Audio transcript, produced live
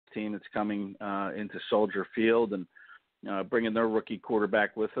team that's coming into Soldier Field and bringing their rookie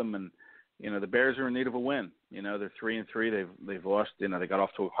quarterback with them. And, the Bears are in need of a win. They're 3-3. They've lost, they got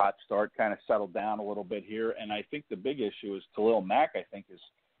off to a hot start, kind of settled down a little bit here. And I think the big issue is Khalil Mack, I think,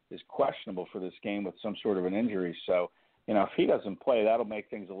 is questionable for this game with some sort of an injury. So, if he doesn't play, that'll make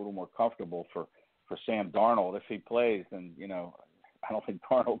things a little more comfortable for Sam Darnold. If he plays, then, I don't think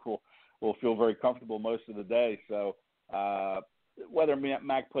Darnold will feel very comfortable most of the day. So whether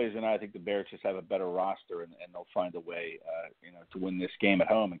Mack plays or not, I think the Bears just have a better roster, and they'll find a way, to win this game at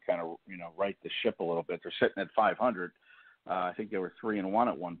home and kind of, right the ship a little bit. They're sitting at 500. I think they were 3-1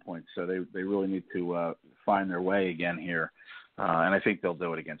 at one point, so they really need to find their way again here. And I think they'll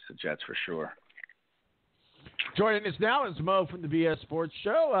do it against the Jets for sure. Joining us now is Mo from the BS Sports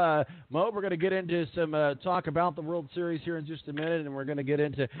Show. Mo, we're going to get into some talk about the World Series here in just a minute, and we're going to get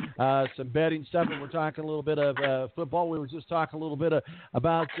into some betting stuff, and we're talking a little bit of football. We were just talking a little bit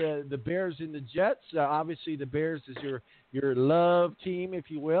about the Bears and the Jets. Obviously, the Bears is your love team, if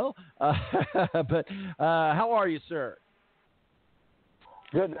you will. But how are you, sir?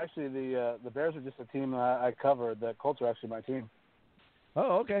 Good. Actually, the Bears are just a team I cover. The Colts are actually my team.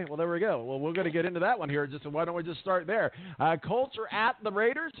 Oh, okay. Well, there we go. Well, we're going to get into that one here. Why don't we just start there? Colts are at the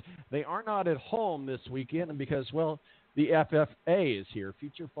Raiders. They are not at home this weekend because, the FFA is here,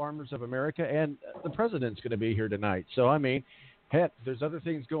 Future Farmers of America, and the president's going to be here tonight. So, I mean, heck, there's other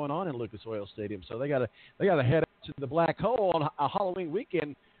things going on in Lucas Oil Stadium. So they got to head up to the Black Hole on a Halloween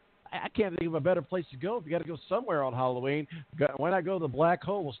weekend. I can't think of a better place to go if you got to go somewhere on Halloween. When I go to the Black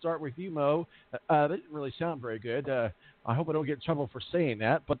Hole, we'll start with you, Mo. That didn't really sound very good. I hope I don't get in trouble for saying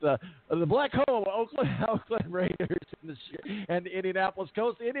that. But the Black Hole, Oakland Raiders and the Indianapolis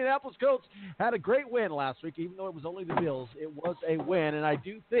Colts. The Indianapolis Colts had a great win last week, even though it was only the Bills. It was a win, and I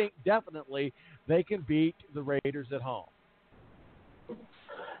do think definitely they can beat the Raiders at home.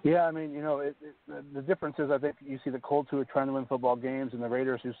 Yeah, I mean, the difference is I think you see the Colts who are trying to win football games and the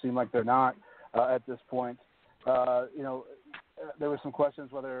Raiders who seem like they're not at this point. There were some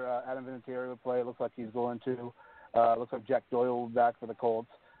questions whether Adam Vinatieri would play. It looks like he's going to. Looks like Jack Doyle will be back for the Colts.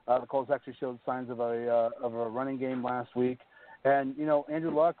 The Colts actually showed signs of a running game last week. And,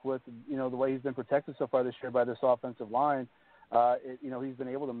 Andrew Luck, with, the way he's been protected so far this year by this offensive line, he's been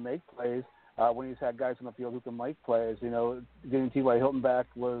able to make plays. When he's had guys on the field who can make plays, getting T.Y. Hilton back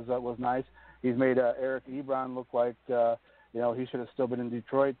was nice. He's made Eric Ebron look like, he should have still been in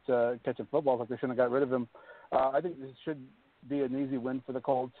Detroit catching footballs, like they shouldn't have got rid of him. I think this should be an easy win for the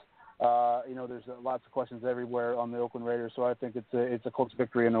Colts. There's lots of questions everywhere on the Oakland Raiders, so I think it's a Colts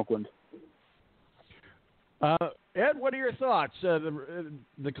victory in Oakland. Ed, what are your thoughts?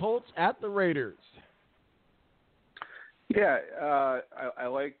 The Colts at the Raiders. Yeah, I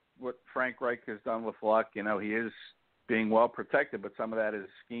like what Frank Reich has done with Luck. He is being well protected, but some of that is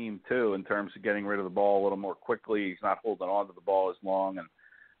scheme too in terms of getting rid of the ball a little more quickly. He's not holding on to the ball as long,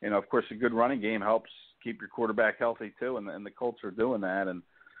 and of course a good running game helps keep your quarterback healthy too, and the Colts are doing that. And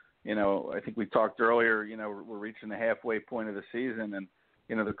I think we talked earlier. We're reaching the halfway point of the season, and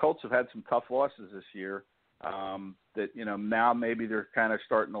the Colts have had some tough losses this year. That now maybe they're kind of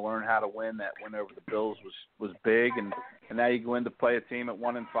starting to learn how to win. That win over the Bills was big, and now you go in to play a team at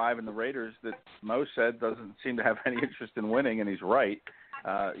 1-5, and the Raiders that Mo said doesn't seem to have any interest in winning, and he's right.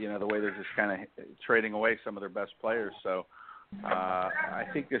 The way they're just kind of trading away some of their best players. So I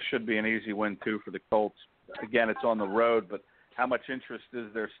think this should be an easy win too for the Colts. Again, it's on the road, but how much interest is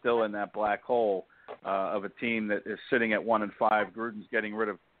there still in that black hole of a team that is sitting at 1-5? Gruden's getting rid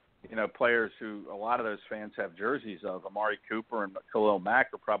of players who a lot of those fans have jerseys of. Amari Cooper and Khalil Mack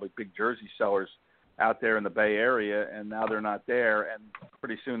are probably big jersey sellers out there in the Bay Area, and now they're not there, and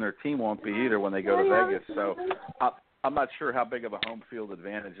pretty soon their team won't be either when they go to Vegas. So I'm not sure how big of a home field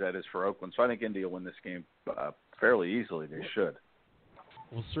advantage that is for Oakland. So I think Indy will win this game fairly easily. They should.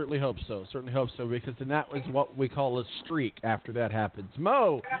 We'll certainly hope so. Because then that was what we call a streak after that happens.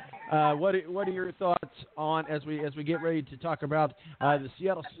 Mo, what are your thoughts on as we get ready to talk about the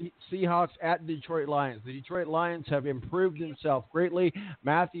Seattle Seahawks at the Detroit Lions? The Detroit Lions have improved themselves greatly.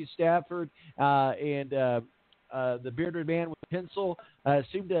 Matthew Stafford and the bearded man with the pencil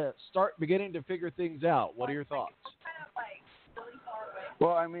seem to beginning to figure things out. What are your thoughts?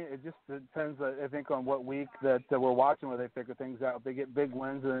 Well, I mean, it just depends, I think, on what week that we're watching where they figure things out. They get big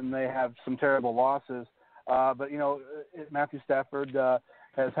wins and then they have some terrible losses. But, Matthew Stafford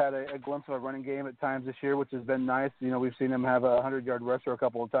has had a glimpse of a running game at times this year, which has been nice. We've seen him have a 100-yard rusher a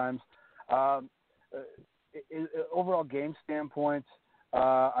couple of times. Overall game standpoint,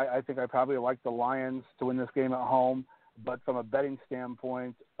 I think I probably like the Lions to win this game at home. But from a betting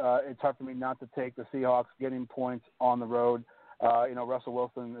standpoint, it's hard for me not to take the Seahawks getting points on the road. Russell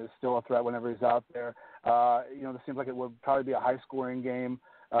Wilson is still a threat whenever he's out there. This seems like it would probably be a high-scoring game.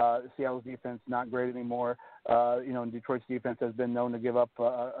 Seattle's defense not great anymore. And Detroit's defense has been known to give up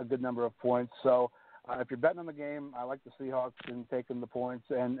a good number of points. So if you're betting on the game, I like the Seahawks in taking the points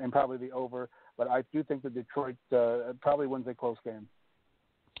and probably the over. But I do think that Detroit probably wins a close game.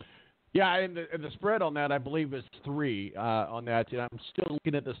 Yeah, and the spread on that, I believe, is 3 on that. And I'm still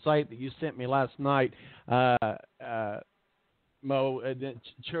looking at the site that you sent me last night, Mo, and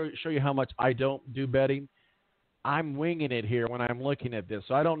show you how much I don't do betting. I'm winging it here when I'm looking at this,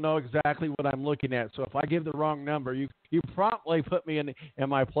 so I don't know exactly what I'm looking at. So if I give the wrong number, you promptly put me in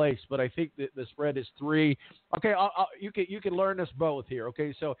my place. But I think that the spread is 3. Okay, you can learn us both here.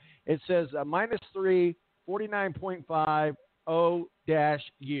 Okay, so it says -3, 49.5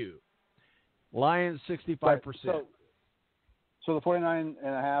 O-U. Lions 65%. Right. So the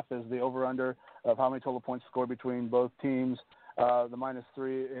 49.5 is the over/under of how many total points scored between both teams. The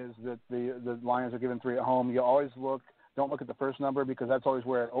 -3 is that the Lions are given 3 at home. You always don't look at the first number because that's always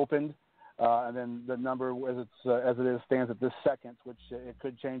where it opened, and then the number as it is stands at this second, which it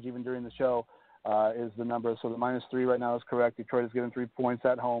could change even during the show, is the number. So the -3 right now is correct. Detroit is given 3 points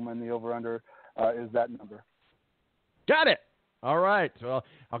at home, and the over/under is that number. Got it. All right. Well,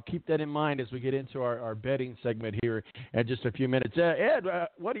 I'll keep that in mind as we get into our betting segment here in just a few minutes. Ed,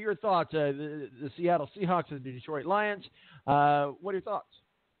 what are your thoughts? The Seattle Seahawks and the Detroit Lions. What are your thoughts?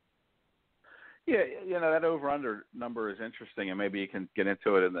 Yeah, that over-under number is interesting, and maybe you can get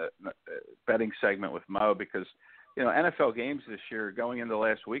into it in the betting segment with Mo because, NFL games this year going into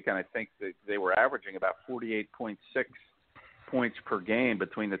last weekend, I think they were averaging about 48.6 points per game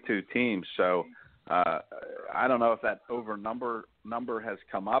between the two teams. So, I don't know if that over number has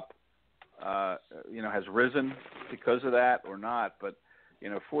come up, has risen because of that or not. But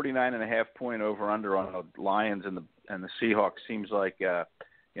 49.5 point over under on the Lions and the Seahawks seems like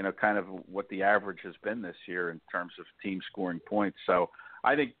kind of what the average has been this year in terms of team scoring points. So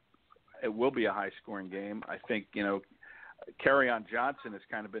I think it will be a high scoring game. I think Kerryon Johnson has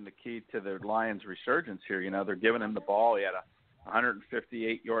kind of been the key to the Lions' resurgence here. They're giving him the ball. He had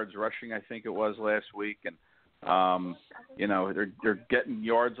 158 yards rushing, I think it was last week, and they're getting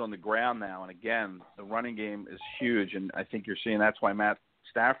yards on the ground now. And again, the running game is huge, and I think you're seeing that's why Matt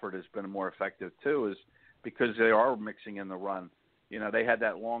Stafford has been more effective too, is because they are mixing in the run. They had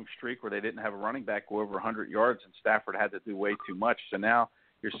that long streak where they didn't have a running back go over 100 yards, and Stafford had to do way too much. So now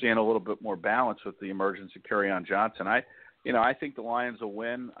you're seeing a little bit more balance with the emergence of Kerryon Johnson. I think the Lions will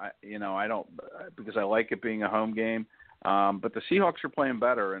win. I don't because I like it being a home game. But the Seahawks are playing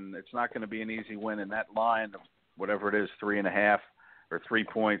better, and it's not going to be an easy win in that line of whatever it is, 3.5 or 3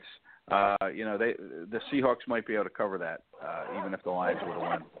 points. The Seahawks might be able to cover that, even if the Lions were to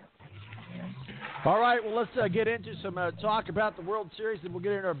win. All right, well, let's get into some talk about the World Series, and we'll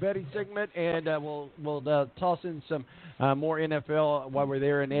get into our betting segment, and we'll toss in some more NFL while we're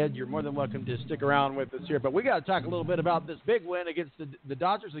there. And Ed, you're more than welcome to stick around with us here. But we got to talk a little bit about this big win against the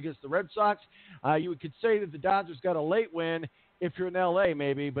Dodgers against the Red Sox. You could say that the Dodgers got a late win if you're in L.A.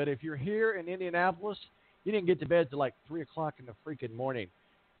 maybe, but if you're here in Indianapolis, you didn't get to bed till like 3 o'clock in the freaking morning.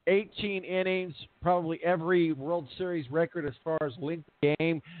 18 innings, probably every World Series record as far as length of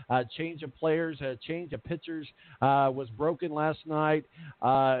game, change of players, change of pitchers was broken last night.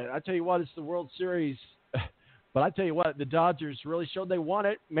 I tell you what, it's the World Series. But I tell you what, the Dodgers really showed they won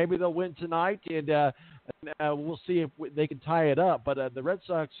it. Maybe they'll win tonight, and we'll see if they can tie it up. But the Red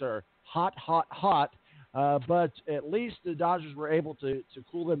Sox are hot. But at least the Dodgers were able to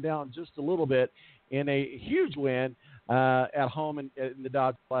cool them down just a little bit in a huge win at home in the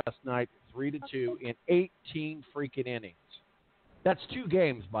Dodgers last night, 3-2 in 18 freaking innings. That's 2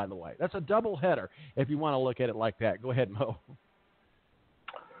 games, by the way. That's a doubleheader if you want to look at it like that. Go ahead, Mo.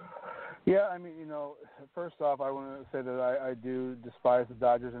 Yeah, I mean, first off, I want to say that I do despise the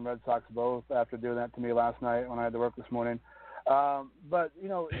Dodgers and Red Sox both after doing that to me last night when I had to work this morning. But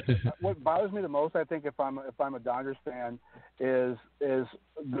what bothers me the most, I think, if I'm a Dodgers fan, is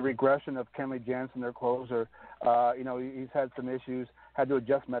the regression of Kenley Jansen, their closer. He's had some issues, had to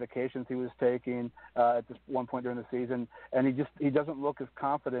adjust medications he was taking at this one point during the season, and he doesn't look as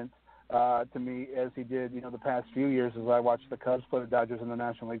confident to me as he did, the past few years as I watched the Cubs play the Dodgers in the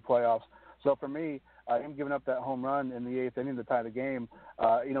National League playoffs. So for me, him giving up that home run in the 8th inning to tie the game,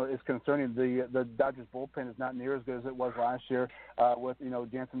 is concerning. The Dodgers bullpen is not near as good as it was last year, with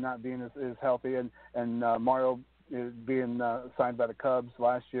Jansen not being as healthy and Mario being signed by the Cubs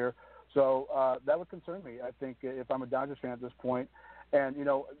last year. So that would concern me. I think if I'm a Dodgers fan at this point, And,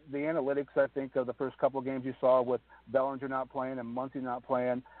 the analytics, I think, of the first couple of games you saw with Bellinger not playing and Muncy not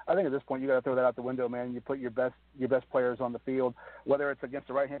playing, I think at this point you got to throw that out the window, man. You put your best players on the field, whether it's against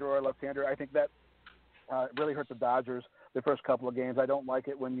a right-hander or a left-hander. I think that really hurt the Dodgers the first couple of games. I don't like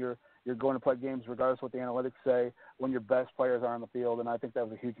it when you're going to play games regardless of what the analytics say when your best players are on the field, and I think that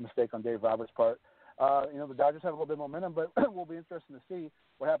was a huge mistake on Dave Roberts' part. The Dodgers have a little bit of momentum, but it will be interesting to see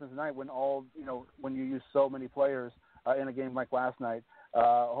what happens tonight when when you use so many players in a game like last night.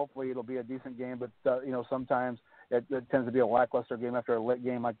 Hopefully it'll be a decent game, but sometimes it tends to be a lackluster game after a lit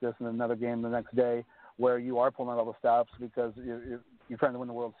game like this, and another game the next day where you are pulling out all the stops because you're trying to win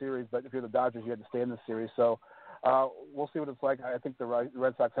the World Series. But if you're the Dodgers, you had to stay in this series. So we'll see what it's like. I think the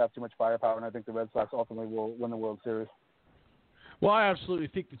Red Sox have too much firepower, and I think the Red Sox ultimately will win the World Series. Well, I absolutely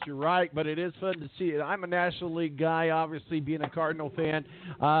think that you're right, but it is fun to see it. I'm a National League guy, obviously, being a Cardinal fan.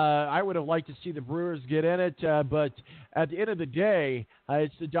 I would have liked to see the Brewers get in it, but at the end of the day,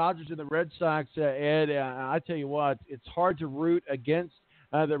 it's the Dodgers and the Red Sox. Ed, I tell you what, it's hard to root against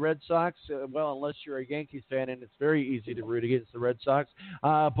the Red Sox, unless you're a Yankees fan, and it's very easy to root against the Red Sox.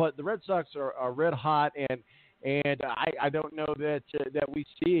 But the Red Sox are red hot, and I don't know that we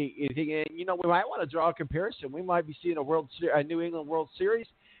see anything. And, we might want to draw a comparison. We might be seeing a New England World Series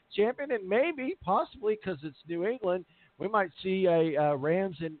champion, and maybe, possibly, because it's New England, we might see a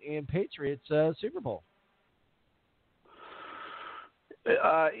Rams and Patriots Super Bowl.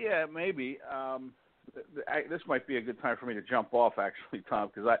 Yeah, maybe. This might be a good time for me to jump off, actually,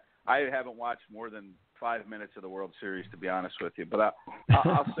 Tom, because I haven't watched more than 5 minutes of the World Series, to be honest with you. But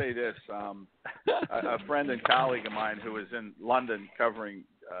I'll say this. A friend and colleague of mine who was in London covering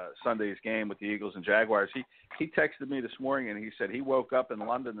Sunday's game with the Eagles and Jaguars, he texted me this morning, and he said he woke up in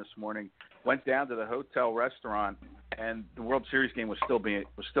London this morning, went down to the hotel restaurant, and the World Series game was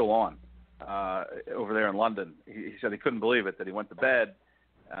still on over there in London. He said he couldn't believe it, that he went to bed.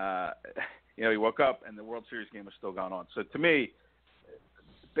 He woke up, and the World Series game was still going on. So to me,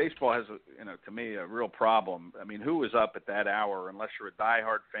 baseball has, to me, a real problem. I mean, who was up at that hour, unless you're a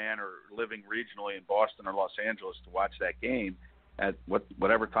diehard fan or living regionally in Boston or Los Angeles, to watch that game at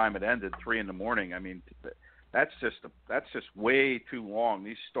whatever time it ended, 3 a.m? I mean, that's just way too long.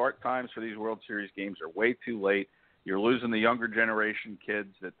 These start times for these World Series games are way too late. You're losing the younger generation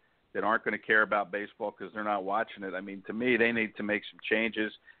kids that aren't going to care about baseball because they're not watching it. I mean, to me, they need to make some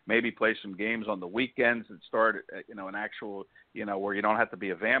changes, maybe play some games on the weekends and start, an actual, where you don't have to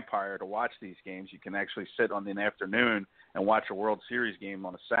be a vampire to watch these games. You can actually sit on an afternoon and watch a World Series game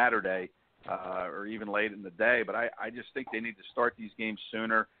on a Saturday or even late in the day. But I just think they need to start these games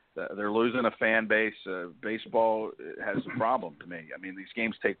sooner. They're losing a fan base. Baseball has a problem to me. I mean, these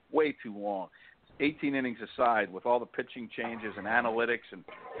games take way too long. 18 innings aside, with all the pitching changes and analytics and,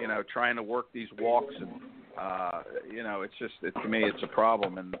 trying to work these walks and, it's just, to me, it's a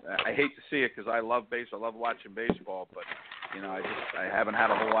problem. And I hate to see it because I love baseball. I love watching baseball, but, I haven't had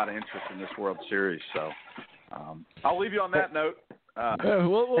a whole lot of interest in this World Series. So I'll leave you on that note.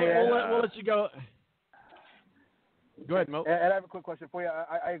 We'll let you go. Go ahead, Mo. And I have a quick question for you.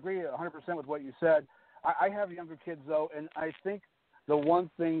 I agree 100% with what you said. I have younger kids, though, and I think the one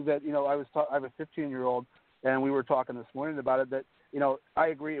thing that, I have a 15-year-old, and we were talking this morning about it, that, I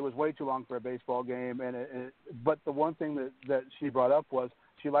agree it was way too long for a baseball game. But the one thing that she brought up was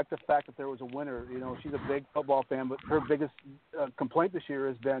she liked the fact that there was a winner. She's a big football fan, but her biggest complaint this year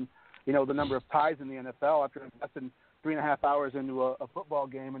has been, the number of ties in the NFL after investing 3.5 hours into a football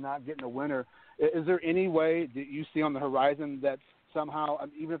game and not getting a winner. Is there any way that you see on the horizon that somehow,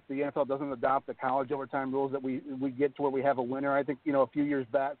 even if the NFL doesn't adopt the college overtime rules, that we get to where we have a winner? I think, a few years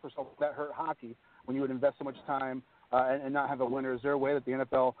back, for something that hurt hockey, when you would invest so much time and not have a winner. Is there a way that the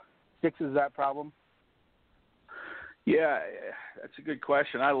NFL fixes that problem? Yeah, that's a good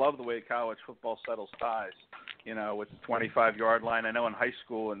question. I love the way college football settles ties, with the 25-yard line. I know in high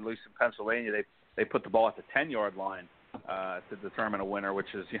school, and at least in Pennsylvania, they put the ball at the 10-yard line to determine a winner, which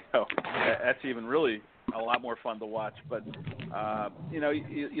is, that's even really a lot more fun to watch. But,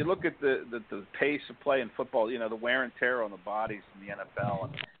 you look at the pace of play in football, the wear and tear on the bodies in the NFL.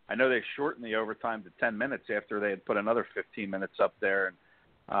 And I know they shortened the overtime to 10 minutes after they had put another 15 minutes up there. And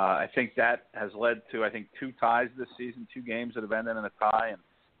I think that has led to, 2 ties this season, 2 games that have ended in a tie.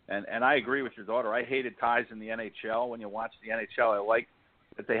 And I agree with your daughter. I hated ties in the NHL. When you watch the NHL, I like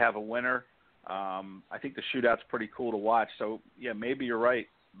that they have a winner. I think the shootout's pretty cool to watch. So, yeah, maybe you're right,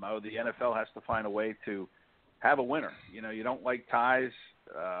 Mo. The NFL has to find a way to have a winner. You don't like ties.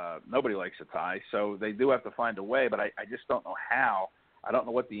 Nobody likes a tie. So they do have to find a way, but I just don't know how. I don't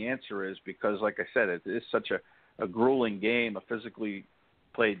know what the answer is because, like I said, it is such a grueling game, a physically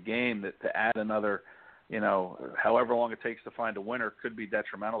played game, that to add another however long it takes to find a winner could be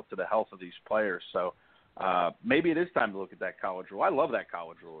detrimental to the health of these players. So maybe it is time to look at that college rule. I love that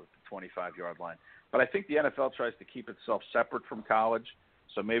college rule at the 25-yard line. But I think the NFL tries to keep itself separate from college.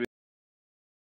 So maybe